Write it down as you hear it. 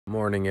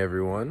Morning,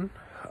 everyone.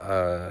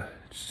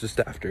 It's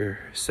just after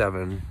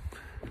 7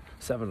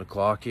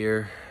 o'clock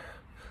here.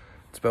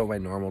 It's about my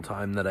normal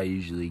time that I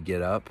usually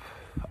get up.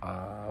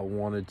 I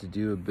wanted to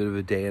do a bit of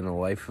a day in the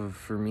life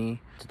for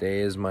me. Today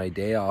is my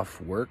day off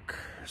work,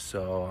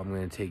 so I'm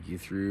going to take you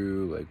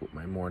through like what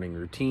my morning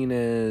routine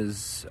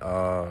is,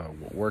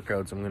 what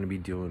workouts I'm going to be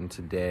doing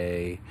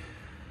today.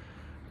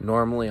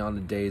 Normally on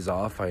the days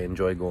off, I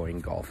enjoy going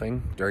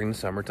golfing during the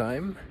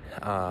summertime.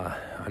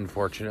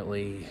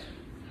 Unfortunately,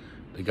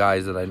 the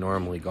guys that I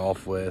normally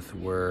golf with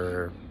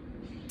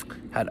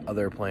had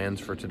other plans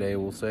for today,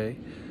 we'll say,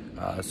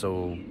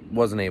 so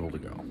wasn't able to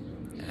go.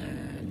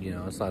 And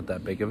it's not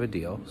that big of a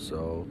deal.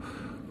 So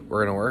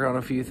we're gonna work on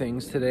a few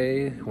things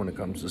today. When it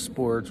comes to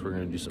sports, we're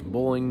gonna do some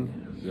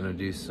bowling. We're gonna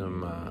do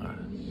some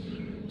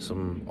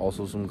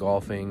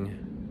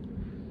golfing,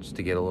 just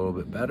to get a little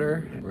bit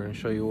better. We're gonna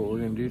show you what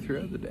we're gonna do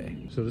throughout the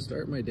day. So to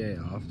start my day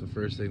off, the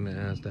first thing that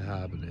has to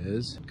happen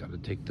is gotta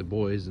take the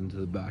boys into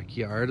the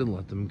backyard and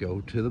let them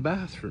go to the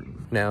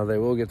bathroom. Now they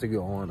will get to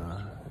go on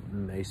a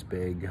nice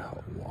big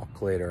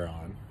walk later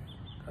on.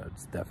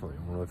 That's definitely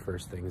one of the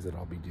first things that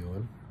I'll be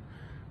doing,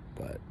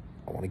 but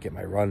I want to get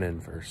my run in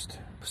first.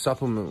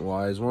 Supplement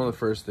wise, the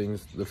first thing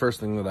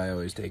that I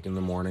always take in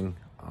the morning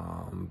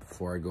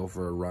before I go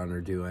for a run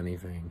or do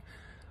anything,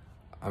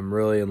 I'm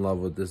really in love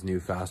with this new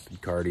fasted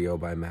cardio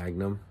by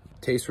Magnum.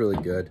 It tastes really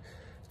good.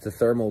 It's a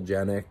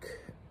thermogenic,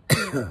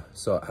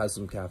 so it has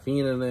some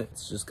caffeine in it.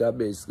 It's just got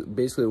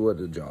basically what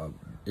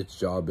its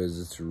job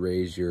is to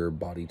raise your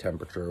body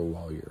temperature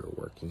while you're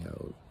working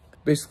out.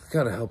 Basically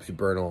kind of helps you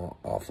burn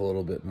off a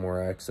little bit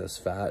more excess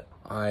fat.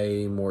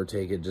 I more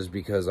take it just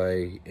because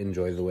I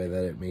enjoy the way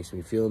that it makes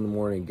me feel in the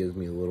morning. It gives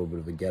me a little bit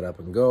of a get up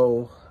and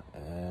go,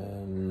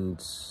 and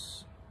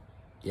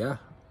yeah,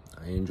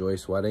 I enjoy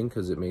sweating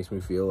because it makes me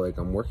feel like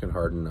I'm working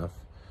hard enough.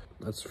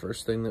 That's the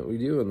first thing that we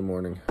do in the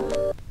morning.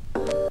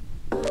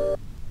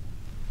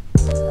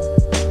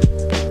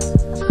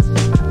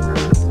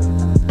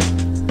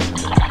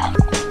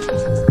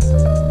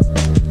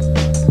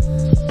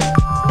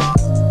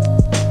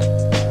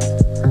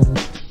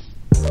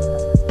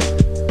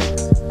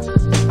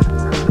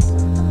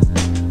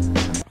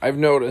 I've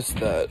noticed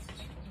that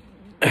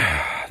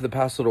the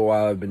past little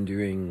while I've been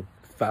doing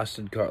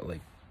fasted cardio,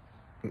 like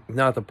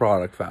not the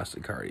product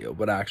fasted cardio,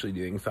 but actually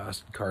doing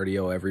fasted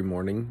cardio every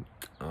morning.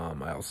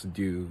 I also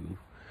do,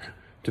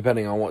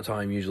 depending on what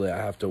time usually I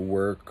have to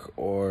work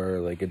or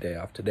like a day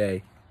off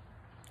today,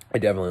 I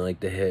definitely like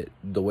to hit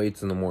the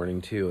weights in the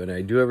morning too, and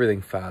I do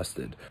everything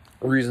fasted.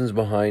 Reasons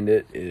behind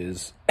it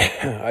is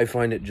I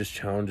find it just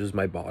challenges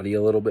my body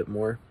a little bit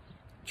more,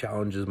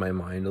 challenges my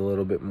mind a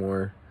little bit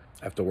more.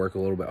 I have to work a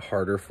little bit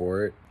harder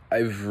for it.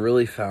 I've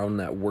really found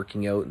that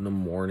working out in the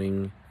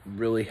morning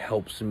really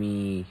helps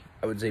me,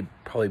 I would say,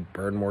 probably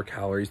burn more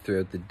calories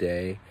throughout the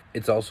day.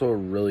 It's also a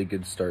really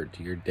good start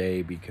to your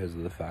day because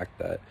of the fact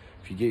that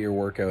if you get your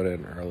workout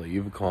in early,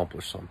 you've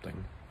accomplished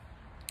something.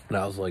 And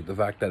I was like, the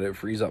fact that it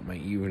frees up my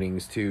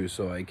evenings too,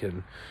 so I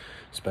can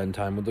spend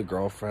time with the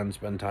girlfriend,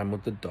 spend time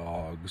with the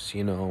dogs,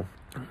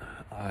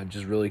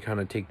 just really kind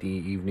of take the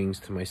evenings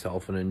to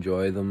myself and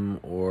enjoy them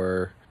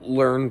or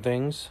learn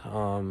things.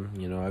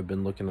 I've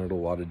been looking at a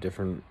lot of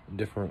different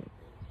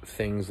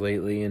things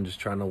lately and just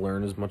trying to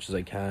learn as much as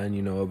I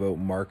can, about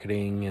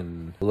marketing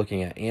and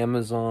looking at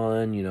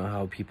Amazon,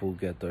 how people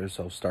get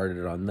themselves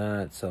started on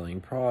that,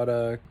 selling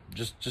product,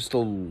 just a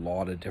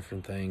lot of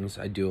different things.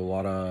 I do a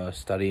lot of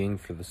studying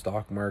for the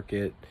stock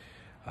market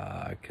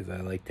because I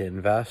like to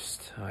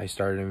invest. I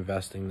started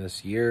investing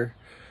this year.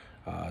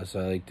 So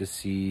I like to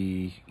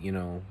see,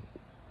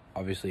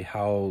 obviously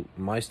how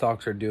my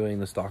stocks are doing,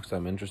 the stocks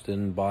I'm interested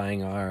in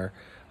buying are,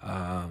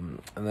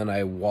 and then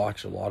I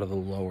watch a lot of the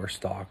lower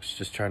stocks,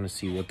 just trying to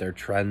see what their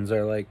trends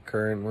are like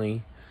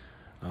currently,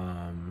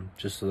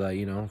 just so that,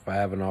 if I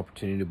have an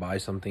opportunity to buy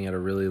something at a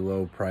really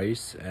low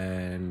price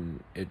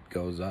and it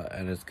goes up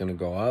and it's going to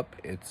go up,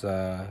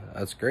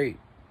 that's great.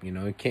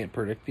 You can't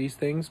predict these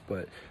things,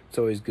 but it's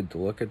always good to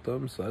look at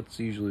them. So that's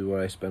usually what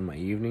I spend my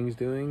evenings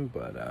doing,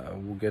 but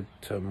we'll get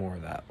to more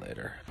of that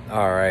later.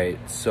 All right,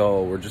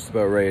 so we're just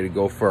about ready to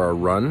go for our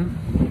run.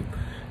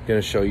 I'm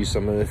gonna show you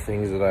some of the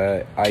things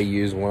that I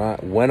use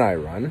when I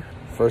run.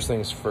 First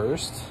things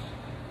first,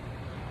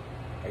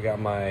 I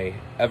got my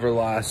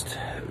Everlast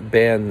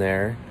band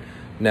there.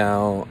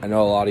 Now, I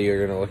know a lot of you are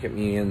going to look at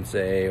me and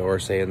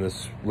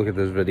look at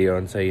this video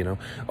and say,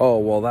 oh,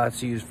 well,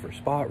 that's used for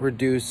spot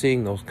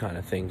reducing. Those kind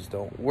of things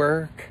don't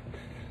work.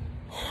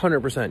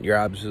 100%, you're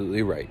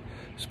absolutely right.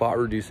 Spot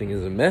reducing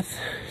is a myth.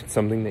 It's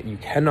something that you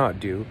cannot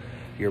do.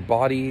 Your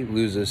body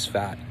loses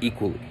fat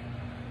equally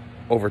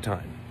over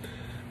time.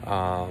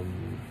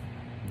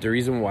 The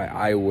reason why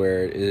I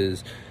wear it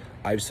is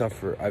I've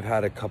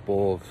had a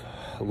couple of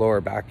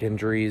lower back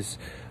injuries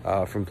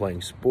from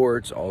playing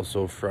sports,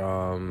 also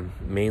from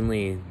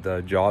mainly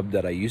the job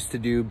that I used to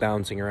do.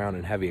 Bouncing around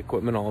in heavy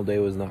equipment all day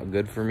was not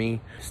good for me.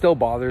 Still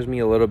bothers me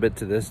a little bit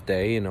to this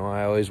day.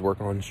 I always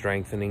work on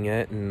strengthening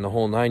it and the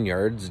whole 9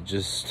 yards.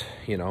 Just,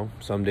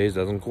 some days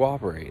doesn't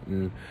cooperate.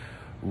 And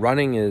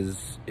running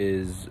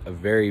is a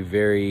very,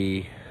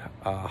 very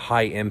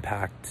high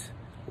impact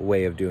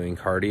way of doing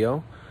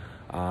cardio.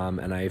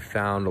 And I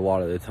found a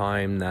lot of the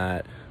time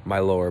that my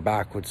lower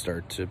back would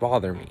start to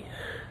bother me.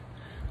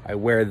 I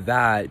wear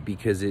that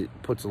because it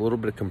puts a little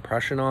bit of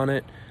compression on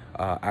it,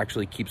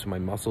 actually keeps my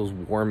muscles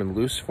warm and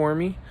loose for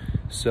me.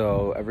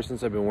 So ever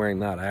since I've been wearing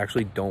that, I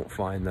actually don't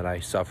find that I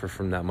suffer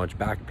from that much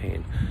back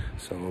pain.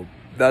 So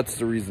that's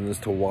the reason as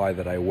to why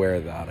that I wear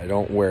that. I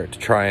don't wear it to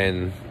try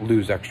and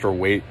lose extra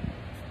weight,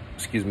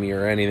 excuse me,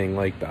 or anything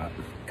like that.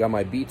 Got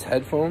my Beats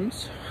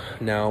headphones.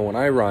 Now when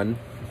I run,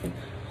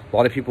 a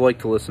lot of people like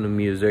to listen to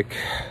music.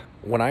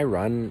 When I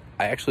run,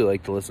 I actually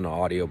like to listen to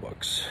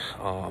audiobooks.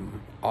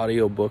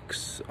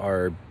 Audiobooks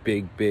are a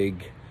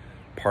big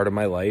part of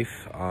my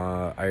life.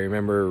 I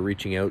remember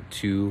reaching out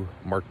to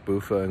Mark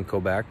Buffa in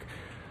Quebec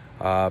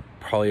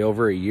probably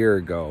over a year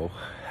ago,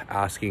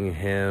 asking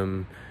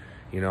him,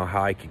 you know,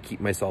 how I could keep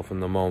myself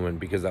in the moment,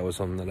 because that was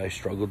something that I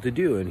struggled to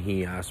do. And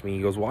he asked me,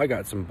 he goes, well, I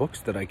got some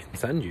books that I can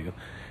send you.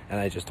 And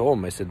I just told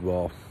him, I said,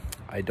 well,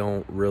 I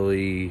don't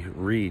really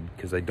read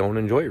because I don't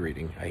enjoy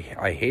reading.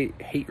 I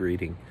hate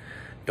reading.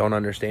 Don't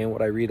understand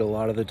what I read a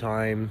lot of the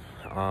time.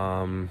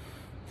 And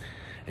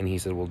he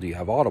said, well, do you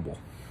have Audible?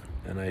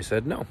 And I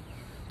said, no.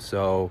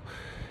 So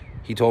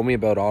he told me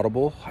about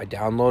Audible. I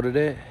downloaded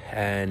it,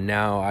 and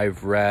now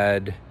I've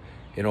read,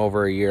 in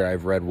over a year,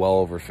 I've read well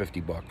over 50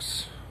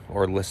 books,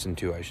 or listened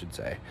to, I should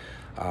say.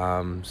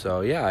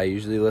 So yeah, I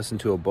usually listen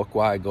to a book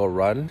while I go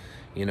run.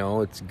 You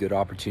know, it's a good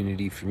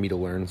opportunity for me to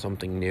learn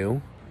something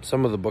new.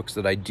 Some of the books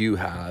that I do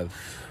have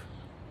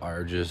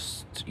are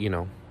just, you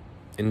know,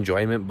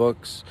 enjoyment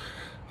books.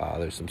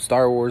 There's some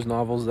Star Wars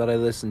novels that I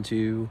listen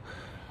to.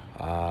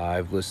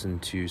 I've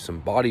listened to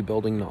some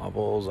bodybuilding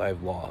novels.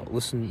 I've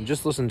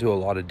listened to a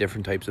lot of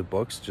different types of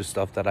books, just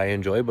stuff that I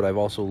enjoy, but I've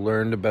also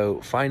learned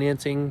about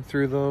financing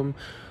through them,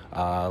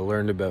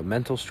 learned about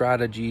mental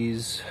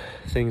strategies,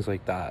 things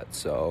like that.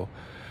 So,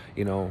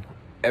 you know,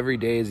 every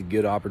day is a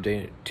good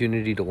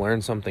opportunity to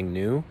learn something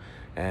new.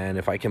 And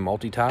if I can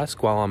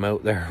multitask while I'm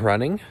out there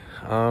running,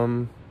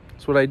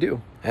 that's what I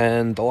do.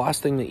 And the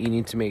last thing that you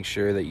need to make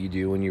sure that you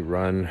do when you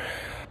run,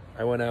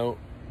 I went out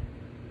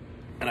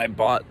and I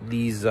bought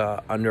these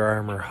Under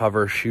Armour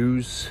Hover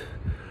shoes,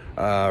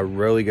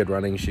 really good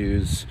running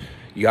shoes.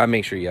 You gotta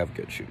make sure you have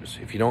good shoes.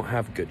 If you don't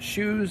have good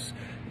shoes,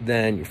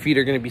 then your feet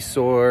are gonna be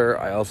sore.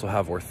 I also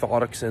have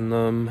orthotics in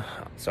them.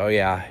 So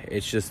yeah,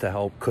 it's just to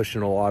help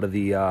cushion a lot of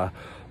the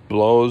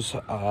blows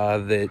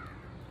that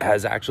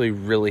has actually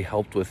really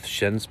helped with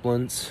shin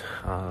splints.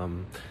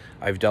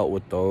 I've dealt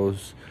with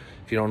those.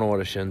 If you don't know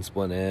what a shin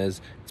splint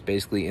is, it's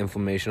basically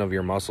inflammation of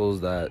your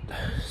muscles that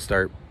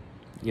start,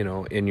 you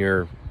know, in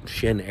your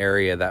shin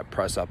area that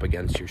press up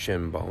against your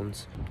shin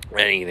bones.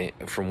 Anything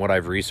from what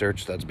I've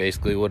researched, that's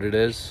basically what it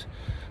is.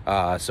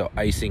 So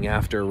icing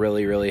after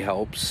really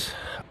helps.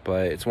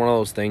 But it's one of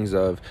those things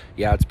of,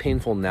 yeah, it's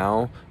painful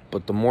now,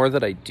 but the more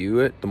that I do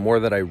it, the more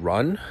that I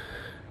run,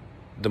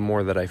 the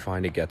more that I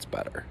find it gets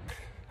better.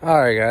 All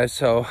right, guys,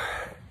 so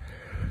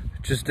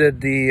just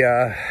did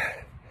the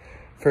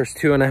first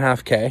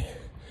 2.5K.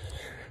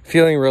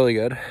 Feeling really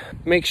good.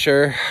 Make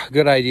sure,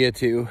 good idea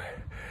too,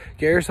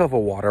 get yourself a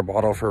water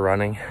bottle for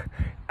running.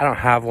 I don't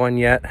have one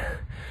yet.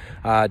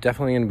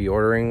 Definitely gonna be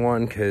ordering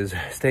one, because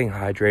staying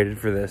hydrated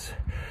for this,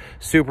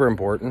 super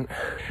important.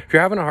 If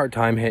you're having a hard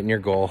time hitting your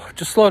goal,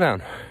 just slow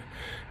down.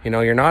 You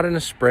know, you're not in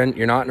a sprint,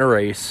 you're not in a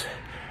race.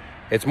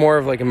 It's more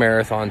of like a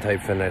marathon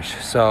type finish.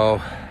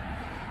 So,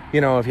 you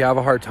know, if you have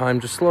a hard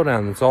time, just slow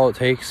down. That's all it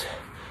takes.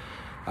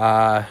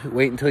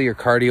 Wait until your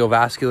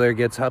cardiovascular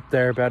gets up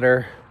there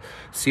better.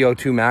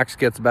 CO2 max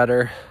gets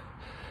better.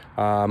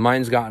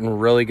 Mine's gotten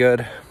really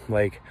good.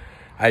 Like,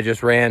 I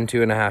just ran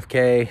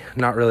 2.5K,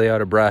 not really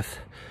out of breath.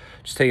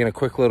 Just taking a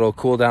quick little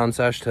cool down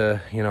sesh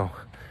to, you know,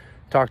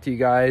 talk to you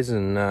guys.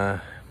 And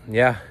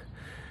yeah,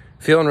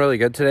 feeling really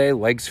good today.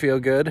 Legs feel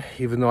good,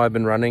 even though I've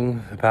been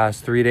running the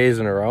past 3 days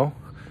in a row.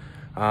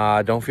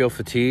 Don't feel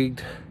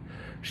fatigued.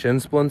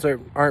 Shin splints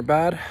aren't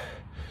bad.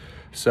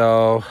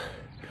 So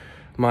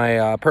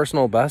my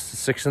personal best is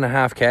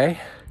 6.5K.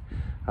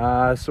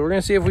 So we're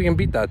gonna see if we can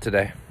beat that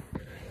today.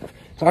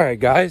 All right,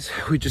 guys,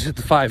 we just hit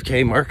the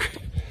 5K mark.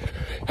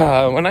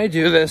 When I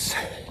do this,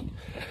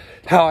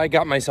 how I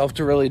got myself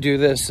to really do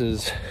this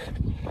is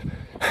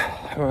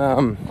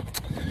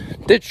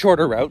did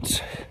shorter routes.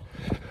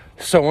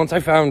 So once I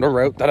found a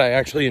route that I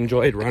actually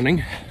enjoyed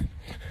running,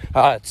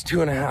 it's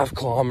 2.5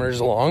 kilometers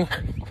long.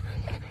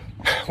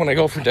 When I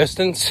go for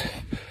distance,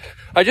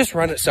 I just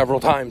run it several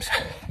times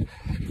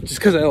just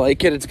because I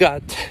like it. It's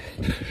got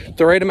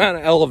the right amount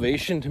of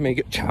elevation to make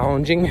it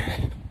challenging,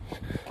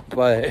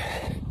 but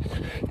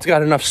it's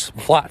got enough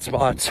flat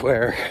spots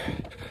where,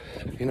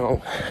 you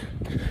know,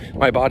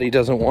 my body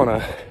doesn't want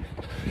to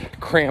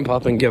cramp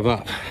up and give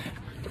up.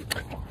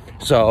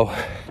 So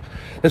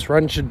this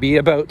run should be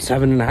about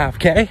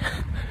 7.5K.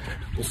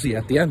 We'll see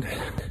at the end.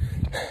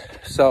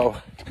 So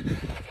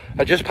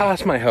I just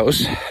passed my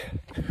house.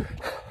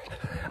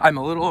 I'm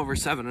a little over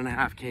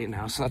 7.5K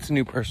now, so that's a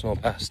new personal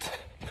best.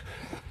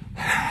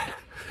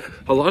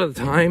 a lot of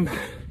the time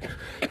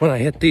when I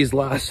hit these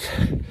last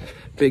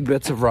big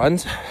bits of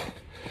runs,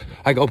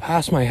 I go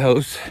past my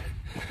house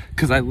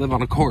because I live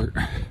on a court.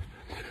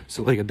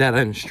 So like a dead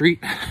end street.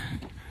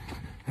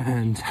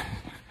 And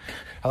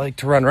I like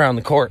to run around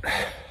the court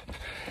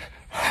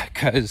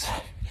because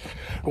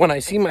when I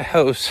see my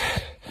house,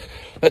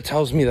 that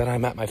tells me that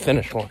I'm at my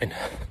finish line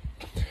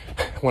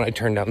when I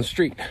turn down the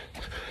street.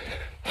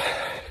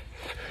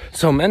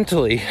 So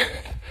mentally,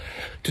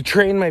 to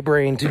train my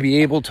brain to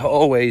be able to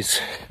always,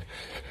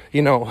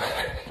 you know,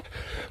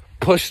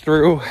 push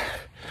through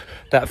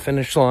that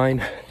finish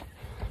line,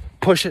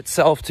 push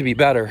itself to be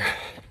better.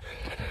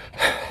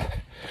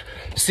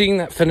 Seeing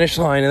that finish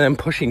line and then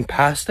pushing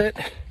past it,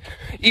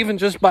 even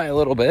just by a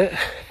little bit,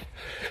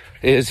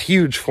 is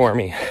huge for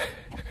me.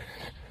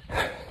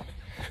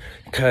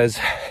 Because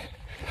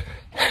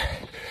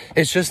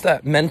it's just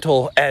that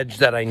mental edge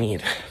that I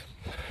need.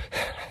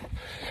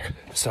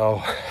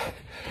 So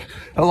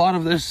a lot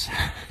of this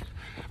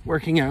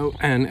working out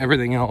and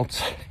everything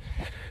else,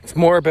 it's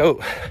more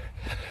about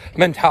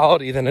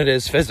mentality than it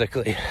is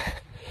physically.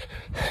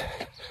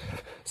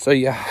 So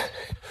yeah,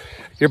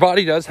 your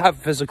body does have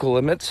physical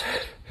limits,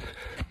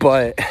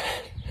 but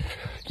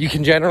you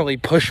can generally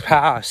push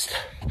past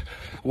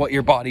what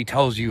your body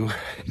tells you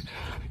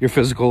your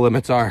physical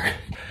limits are.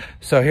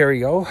 So here we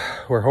go,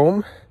 we're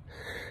home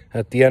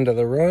at the end of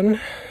the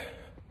run.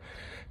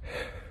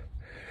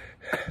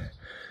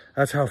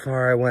 That's how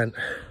far I went.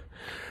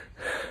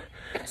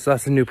 So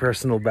that's a new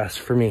personal best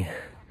for me.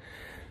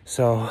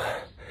 So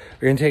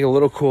we're gonna take a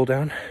little cool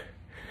down.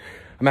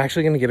 I'm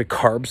actually gonna get a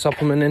carb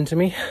supplement into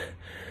me.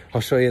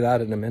 I'll show you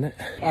that in a minute.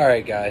 All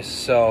right, guys,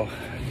 so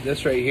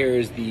this right here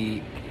is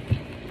the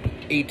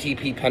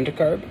ATP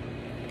Pentacarb.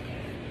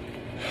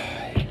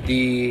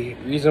 The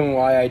reason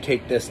why I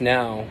take this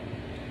now,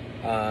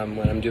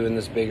 when I'm doing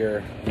this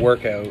bigger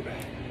workout,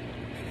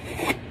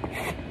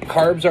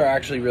 carbs are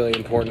actually really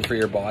important for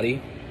your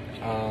body.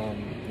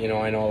 You know,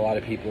 I know a lot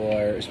of people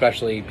are,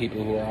 especially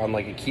people who are on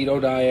like a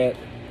keto diet,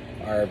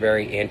 are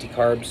very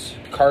anti-carbs.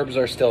 Carbs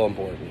are still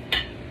important.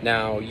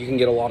 Now, you can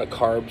get a lot of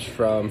carbs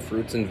from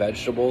fruits and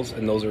vegetables,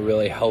 and those are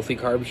really healthy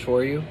carbs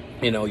for you.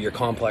 You know, your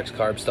complex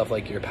carbs, stuff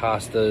like your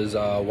pastas,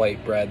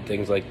 white bread,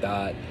 things like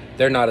that,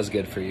 they're not as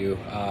good for you.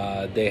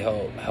 They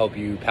help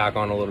you pack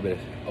on a little bit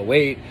of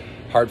weight,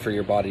 hard for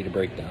your body to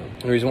break down.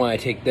 The reason why I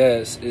take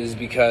this is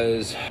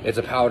because it's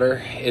a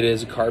powder, it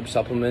is a carb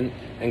supplement,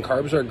 and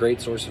carbs are a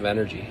great source of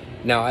energy.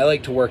 Now, I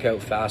like to work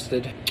out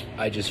fasted.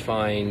 I just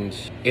find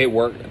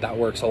that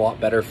works a lot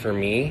better for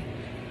me.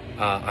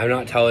 I'm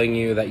not telling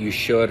you that you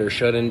should or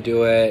shouldn't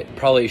do it.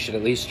 Probably should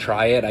at least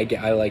try it.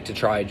 I like to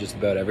try just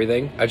about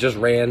everything. I just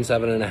ran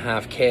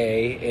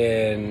 7.5K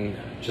in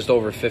just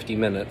over 50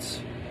 minutes.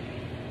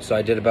 So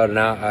I did about an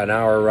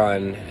hour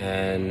run,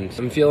 and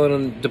I'm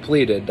feeling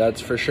depleted,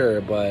 that's for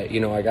sure. But, you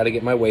know, I got to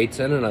get my weights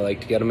in, and I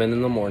like to get them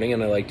in the morning,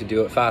 and I like to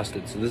do it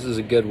fasted. So this is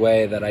a good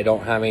way that I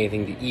don't have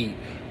anything to eat,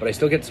 but I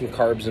still get some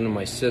carbs into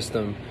my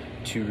system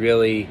to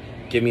really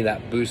give me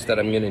that boost that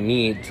I'm gonna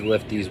need to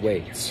lift these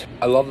weights.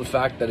 I love the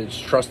fact that it's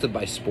trusted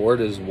by sport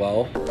as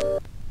well.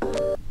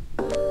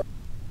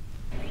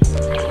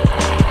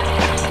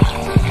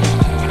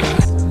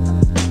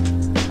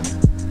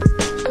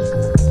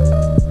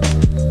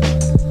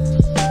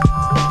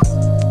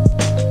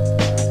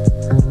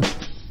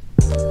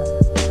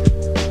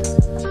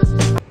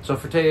 So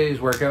for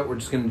today's workout, we're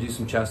just gonna do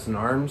some chest and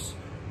arms.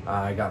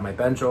 I got my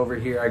bench over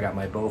here. I got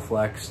my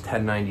Bowflex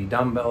 1090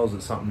 dumbbells.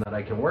 It's something that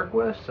I can work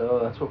with, so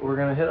that's what we're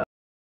gonna hit up.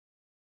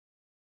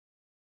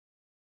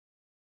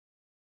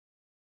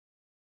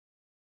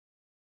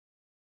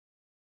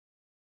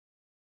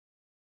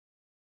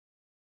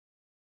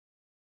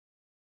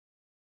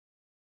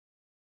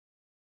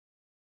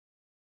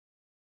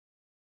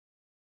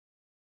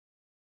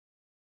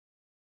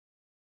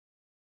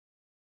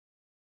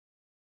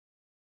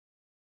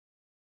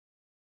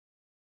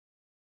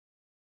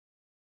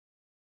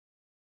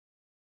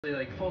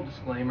 Like, full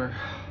disclaimer,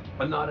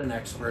 I'm not an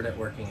expert at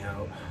working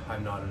out.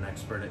 I'm not an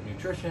expert at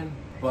nutrition,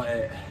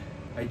 but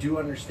I do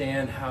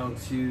understand how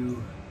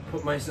to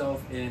put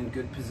myself in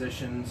good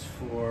positions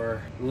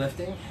for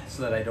lifting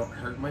so that I don't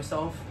hurt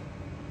myself.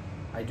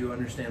 I do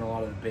understand a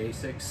lot of the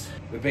basics.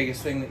 The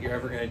biggest thing that you're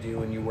ever gonna do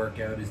when you work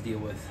out is deal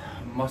with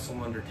muscle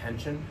under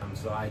tension.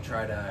 So I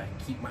try to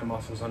keep my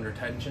muscles under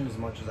tension as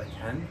much as I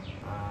can.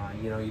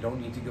 You know, you don't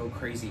need to go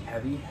crazy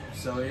heavy.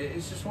 So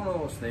it's just one of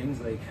those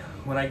things, like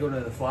when I go to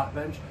the flat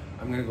bench,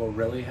 I'm gonna go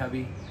really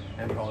heavy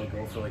and probably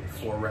go for like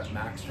a 4-rep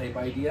max type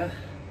idea.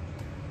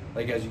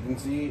 Like, as you can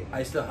see,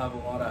 I still have a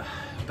lot of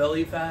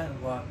belly fat,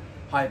 a lot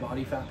high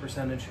body fat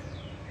percentage.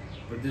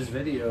 But this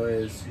video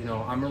is, you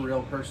know, I'm a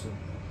real person.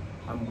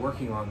 I'm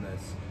working on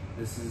this.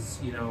 This is,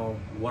 you know,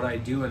 what I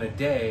do in a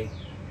day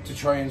to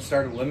try and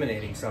start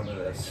eliminating some of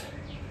this.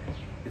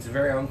 It's a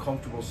very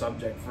uncomfortable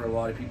subject for a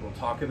lot of people to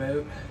talk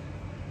about.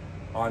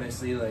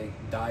 Honestly, like,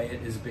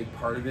 diet is a big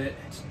part of it.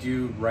 To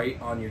do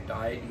right on your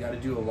diet, you got to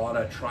do a lot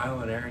of trial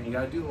and error, and you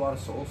got to do a lot of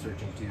soul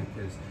searching too,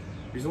 because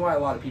the reason why a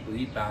lot of people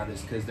eat bad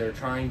is because they're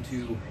trying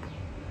to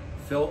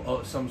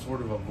fill some sort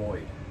of a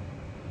void,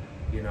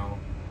 you know.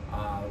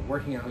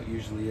 Working out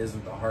usually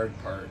isn't the hard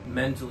part.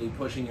 Mentally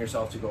pushing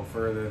yourself to go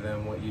further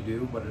than what you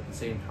do, but at the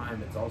same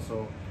time, it's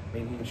also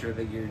making sure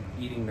that you're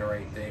eating the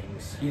right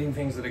things. Eating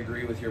things that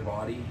agree with your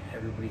body.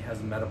 Everybody has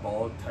a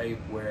metabolic type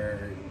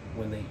where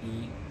when they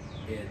eat,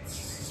 it's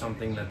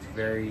something that's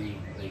very,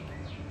 like,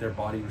 their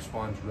body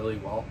responds really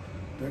well.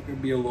 There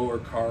could be a lower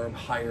carb,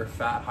 higher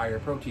fat, higher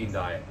protein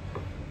diet.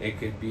 It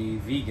could be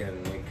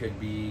vegan. It could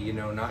be, you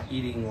know, not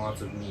eating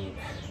lots of meat.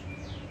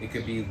 It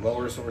could be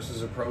lower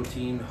sources of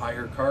protein,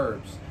 higher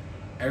carbs.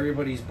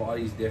 Everybody's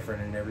body's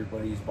different and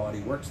everybody's body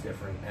works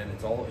different, and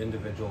it's all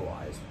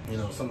individualized. You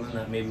know, something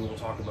that maybe we'll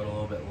talk about a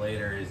little bit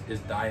later is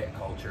diet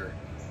culture,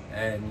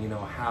 and you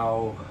know,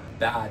 how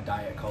bad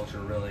diet culture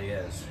really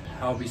is.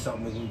 That'll be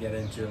something we can get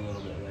into a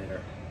little bit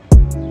later.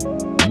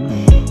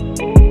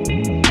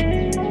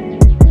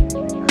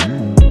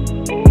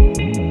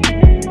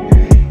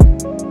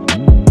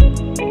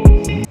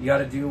 You got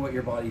to do what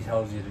your body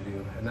tells you to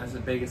do, and that's the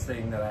biggest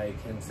thing that I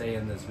can say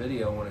in this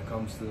video when it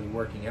comes to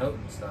working out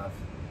and stuff.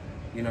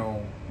 You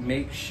know,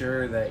 make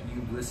sure that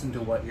you listen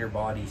to what your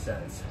body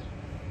says.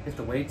 If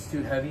the weight's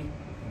too heavy,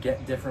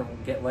 get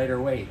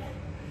lighter weight.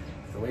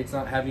 If the weight's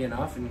not heavy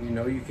enough and you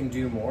know you can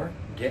do more,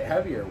 get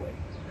heavier weight.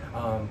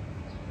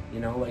 You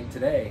know, like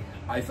today,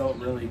 I felt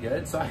really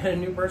good, so I had a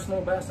new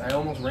personal best. I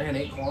almost ran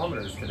 8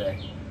 kilometers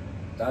today.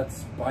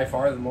 That's by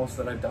far the most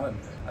that I've done.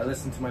 I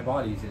listened to my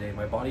body today.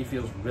 My body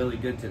feels really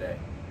good today.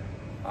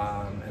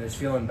 And it's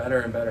feeling better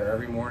and better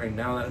every morning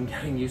now that I'm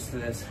getting used to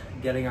this,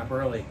 getting up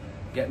early,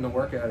 getting the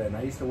workout in.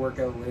 I used to work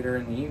out later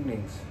in the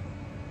evenings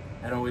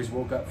and always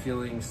woke up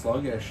feeling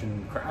sluggish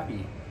and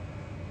crappy.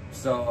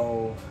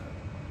 So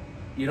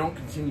you don't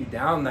continue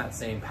down that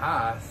same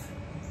path,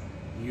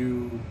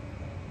 you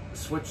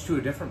switch to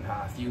a different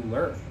path, you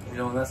learn. You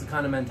know, and that's the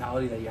kind of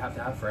mentality that you have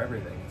to have for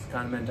everything. It's the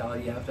kind of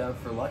mentality you have to have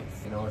for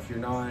life. You know, if you're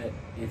not,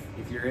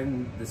 if you're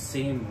in the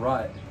same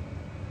rut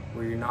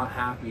where you're not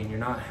happy and you're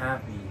not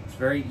happy, it's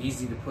very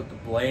easy to put the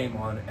blame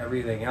on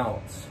everything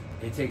else.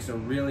 It takes a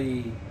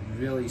really,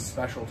 really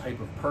special type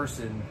of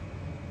person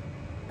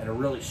and a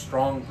really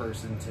strong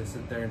person to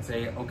sit there and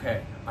say,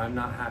 okay, I'm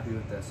not happy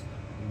with this.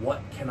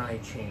 What can I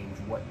change?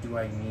 What do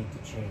I need to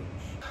change?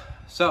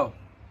 So,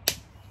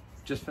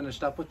 just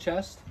finished up with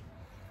chest.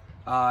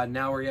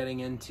 Now we're getting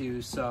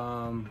into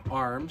some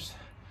arms.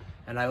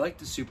 And I like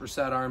to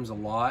superset arms a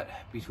lot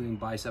between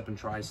bicep and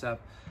tricep.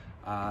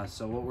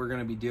 So what we're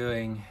gonna be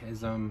doing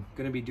is I'm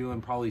gonna be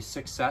doing probably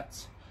 6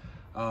 sets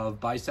of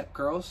bicep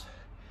curls.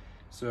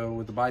 So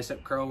with the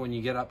bicep curl, when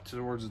you get up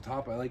towards the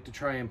top, I like to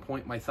try and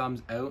point my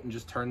thumbs out and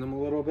just turn them a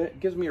little bit. It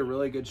gives me a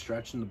really good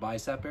stretch in the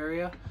bicep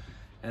area.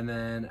 And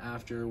then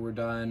after we're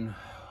done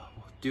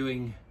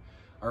doing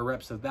our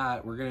reps of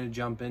that, we're gonna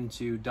jump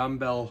into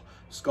dumbbell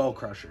skull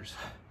crushers.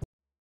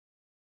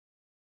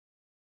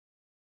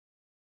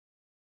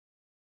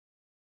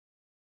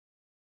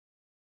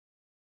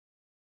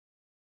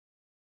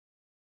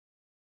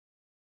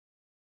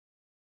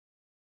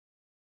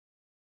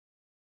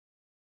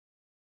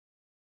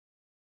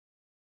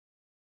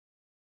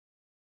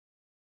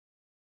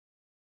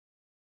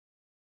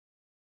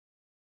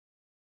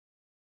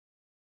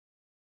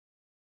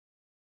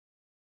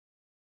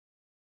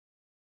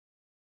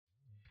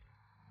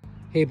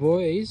 Hey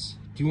boys,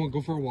 do you want to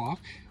go for a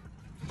walk?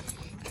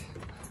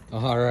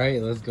 All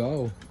right, let's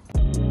go.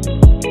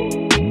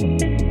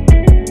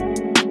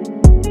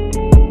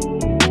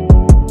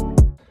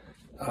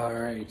 All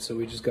right, so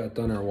we just got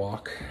done our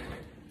walk.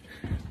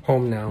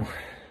 Home now.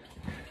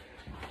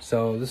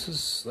 So this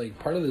is like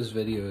part of this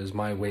video is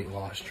my weight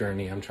loss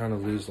journey. I'm trying to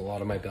lose a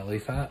lot of my belly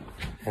fat,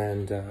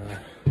 and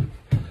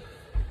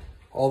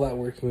all that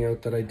working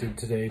out that I did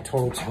today,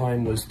 total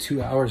time was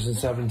 2 hours and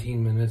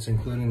 17 minutes,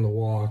 including the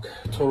walk.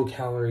 Total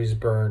calories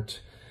burnt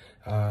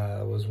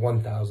was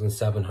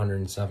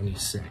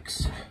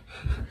 1,776.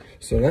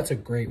 So that's a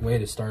great way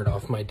to start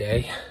off my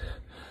day.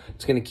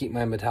 It's gonna keep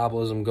my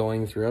metabolism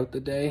going throughout the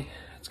day.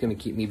 It's gonna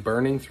keep me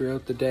burning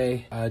throughout the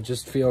day. I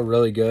just feel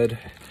really good.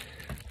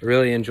 I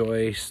really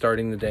enjoy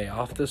starting the day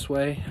off this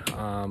way.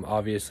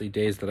 Obviously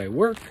days that I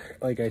work,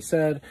 like I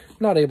said,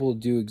 not able to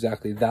do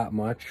exactly that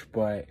much,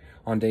 but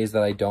on days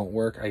that I don't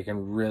work, I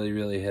can really,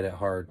 really hit it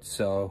hard.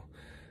 So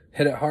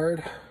hit it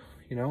hard,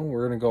 you know,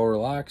 we're gonna go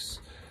relax,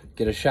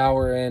 get a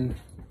shower in,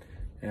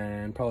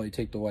 and probably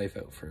take the wife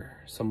out for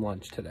some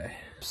lunch today.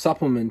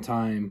 Supplement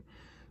time,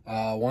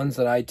 ones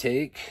that I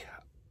take,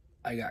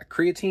 I got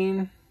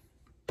creatine,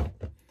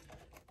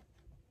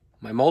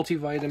 my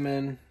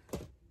multivitamin,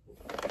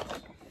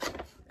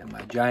 and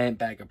my giant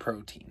bag of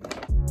protein.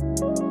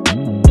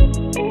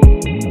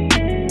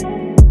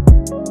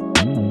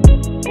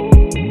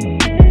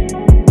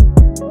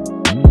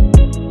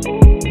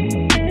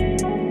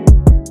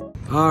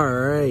 All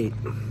right,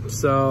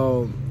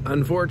 so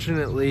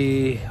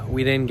unfortunately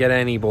we didn't get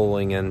any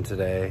bowling in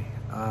today.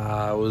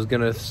 I was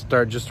gonna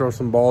just throw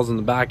some balls in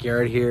the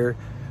backyard here.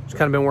 Just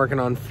kind of been working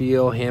on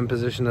feel, hand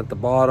position at the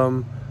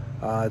bottom.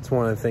 It's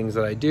one of the things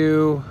that I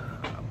do,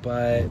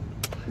 but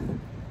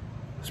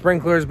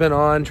Sprinkler's been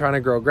on trying to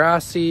grow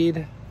grass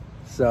seed,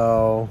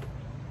 so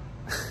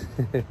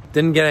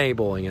didn't get any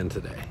bowling in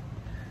today,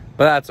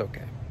 but that's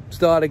okay.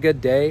 Still had a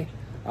good day.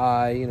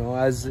 You know,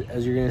 as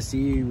you're gonna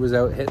see, was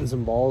out hitting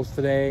some balls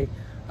today.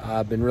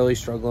 I've been really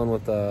struggling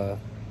with the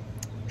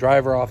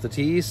driver off the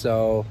tee,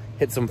 so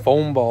hit some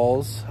foam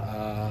balls,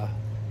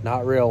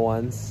 not real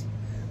ones.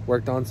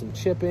 Worked on some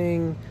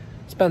chipping,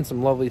 spent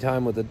some lovely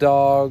time with the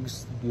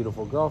dogs,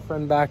 beautiful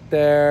girlfriend back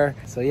there.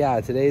 So yeah,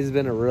 today's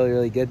been a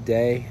really good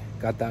day.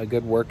 Got that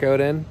good workout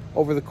in.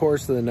 Over the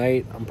course of the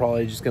night, I'm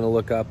probably just gonna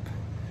look up,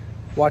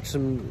 watch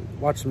some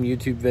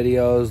YouTube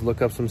videos,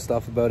 look up some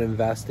stuff about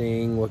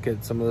investing, look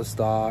at some of the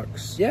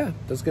stocks. Yeah,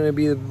 that's gonna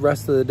be the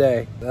rest of the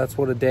day. That's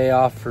what a day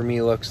off for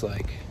me looks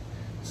like.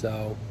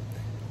 So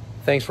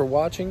thanks for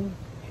watching.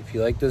 If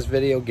you like this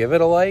video, give it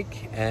a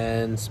like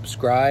and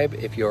subscribe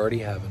if you already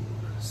haven't.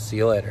 See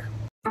you later.